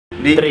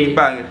Three,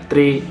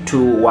 3,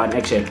 2, 1,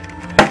 action.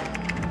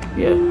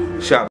 Yeah.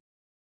 Sharp.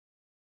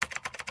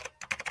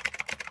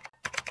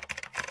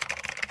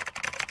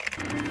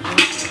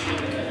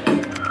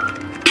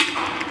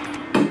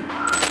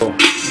 Oh.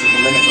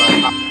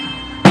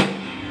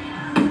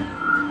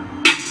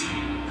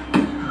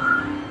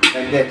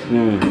 Like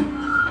that.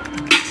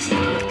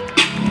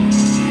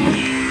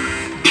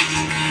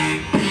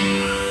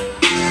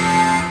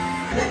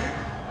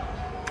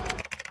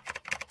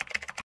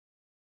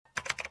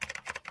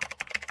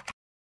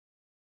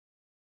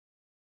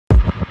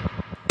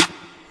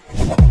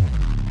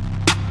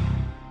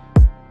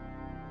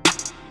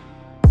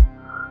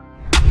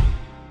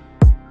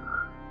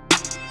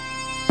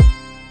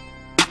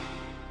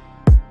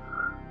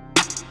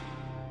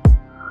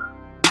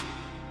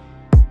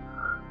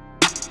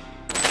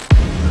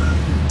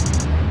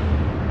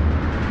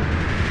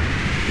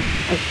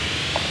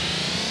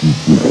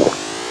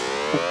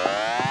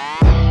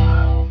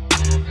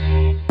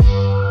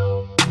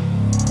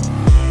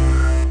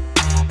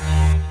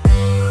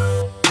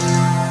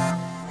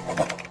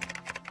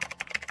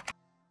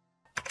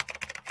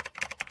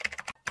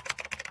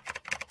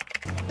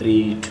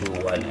 3, 2,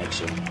 1,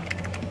 action.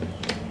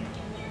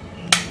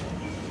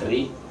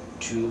 3,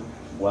 2,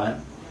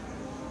 1.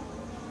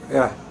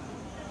 Yeah.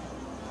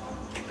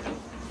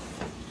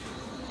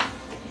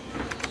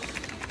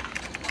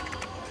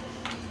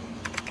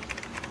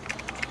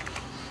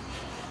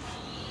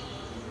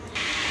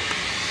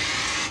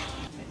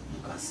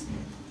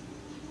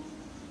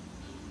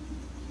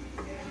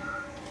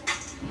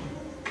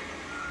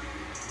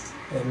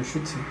 I'm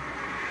shooting.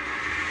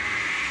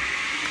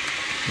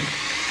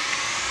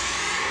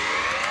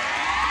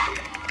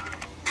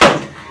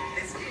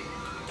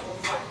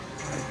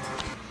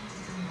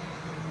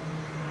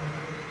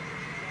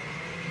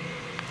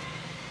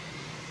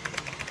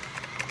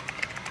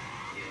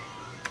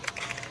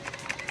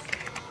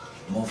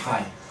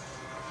 Mofaya.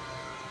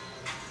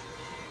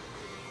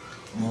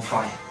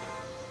 Mofaya.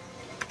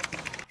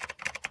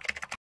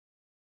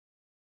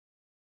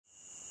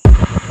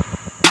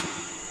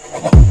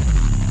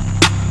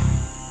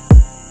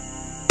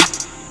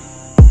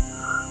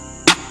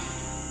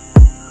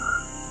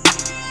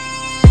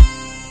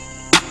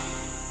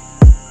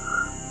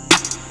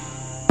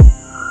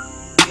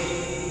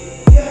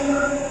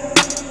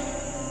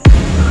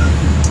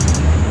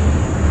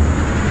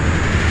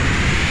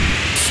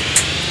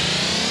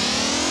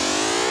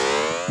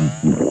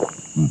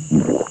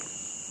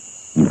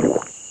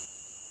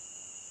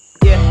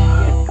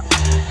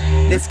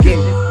 Let's get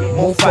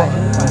Mofaya.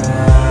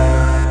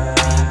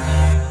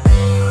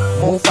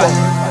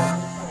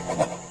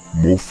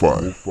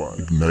 Mofaya,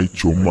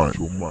 ignite your mind.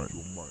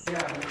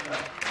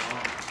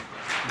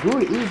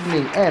 Good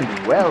evening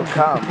and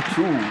welcome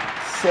to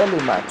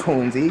Selima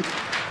Tonzi.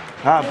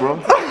 Hi,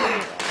 bro.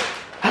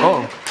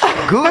 Oh,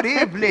 good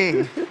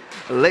evening,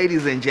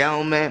 ladies and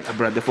gentlemen. I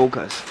brought the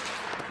focus.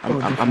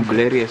 I'm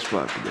glary as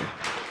fuck today.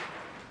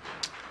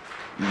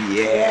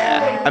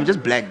 Yeah, I'm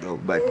just black though,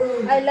 but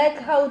I like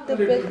how the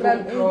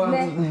background is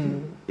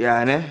there.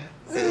 yeah, né?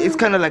 It's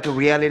kind of like a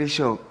reality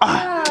show.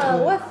 Ah,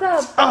 what's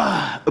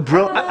up?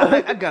 Bro,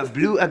 I got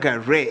blue, I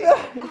got red.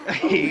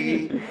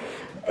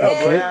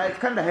 Yeah, it's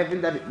kind of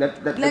having that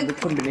Like-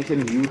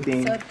 combination hue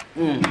thing.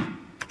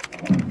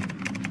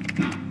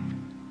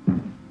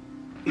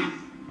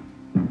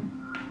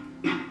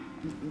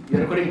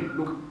 You're recording,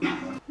 look.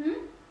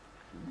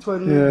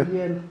 Yeah.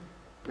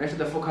 Make sure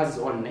the focus is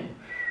on, eh?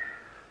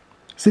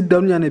 Sit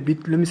down here a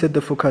bit. Let me set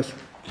the focus.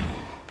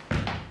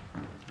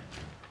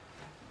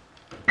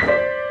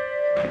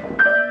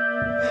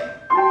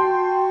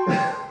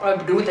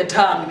 I'm doing the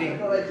tongue, eh?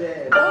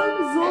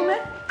 Oh, zoom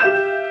it.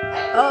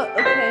 Oh,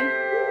 okay.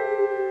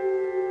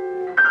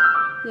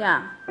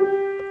 Yeah.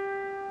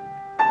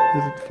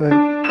 Is it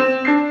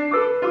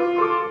fine?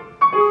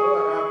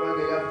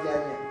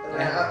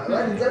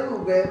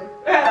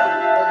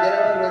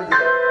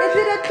 Is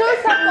it a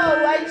close-up or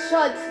a wide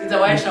shot? It's a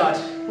wide shot.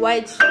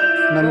 Wide shot.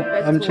 And Go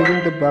back I'm to checking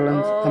one. the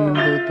balance. Oh. I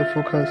mean the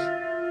focus.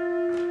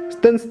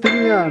 Stand still,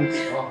 man.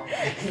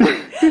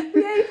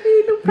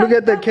 Look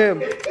at the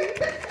cam.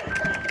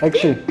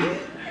 Action.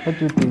 What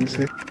do you think,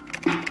 sir?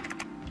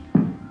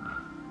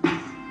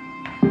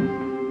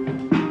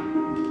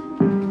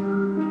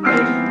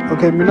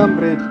 Okay, me not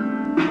ready.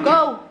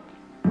 Go.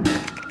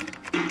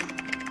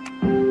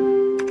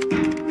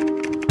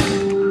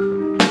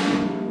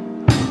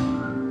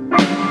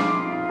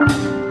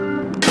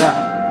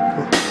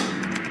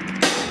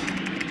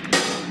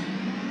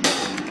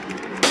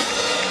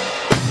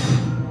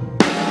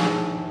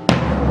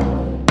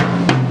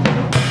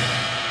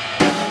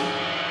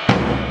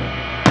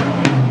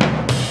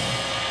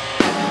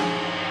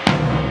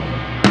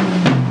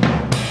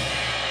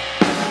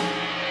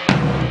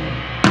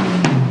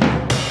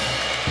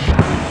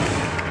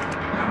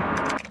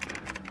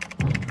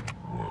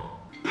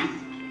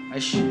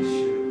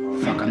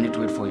 Fuck, I need to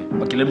wait for you.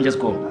 Okay, let me just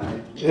go.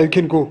 You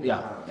can go.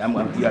 Yeah,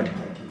 yeah.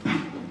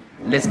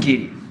 Let's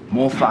get it.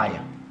 More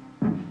fire.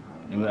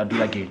 Let me do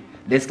that again.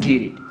 Let's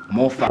get it.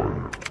 More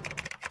fire.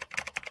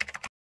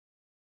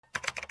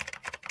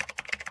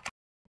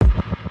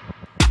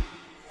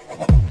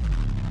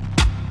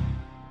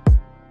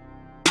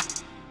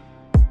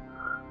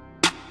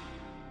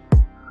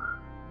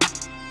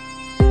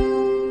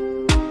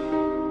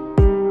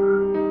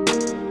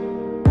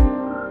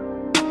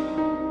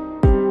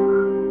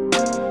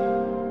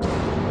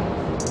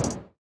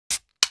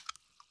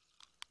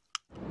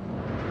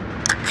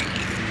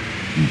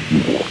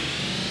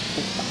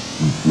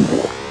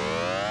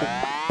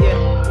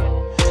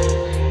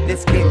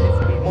 let's get it.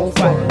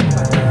 Mofaya.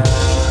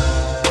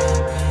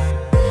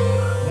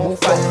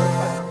 Mofaya.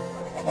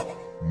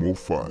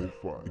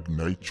 Mofaya,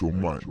 ignite your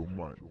mind.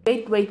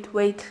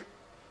 Wait.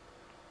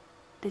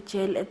 The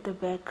jail at the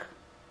back.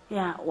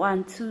 Yeah,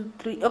 1, 2,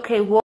 3.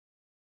 Okay, walk.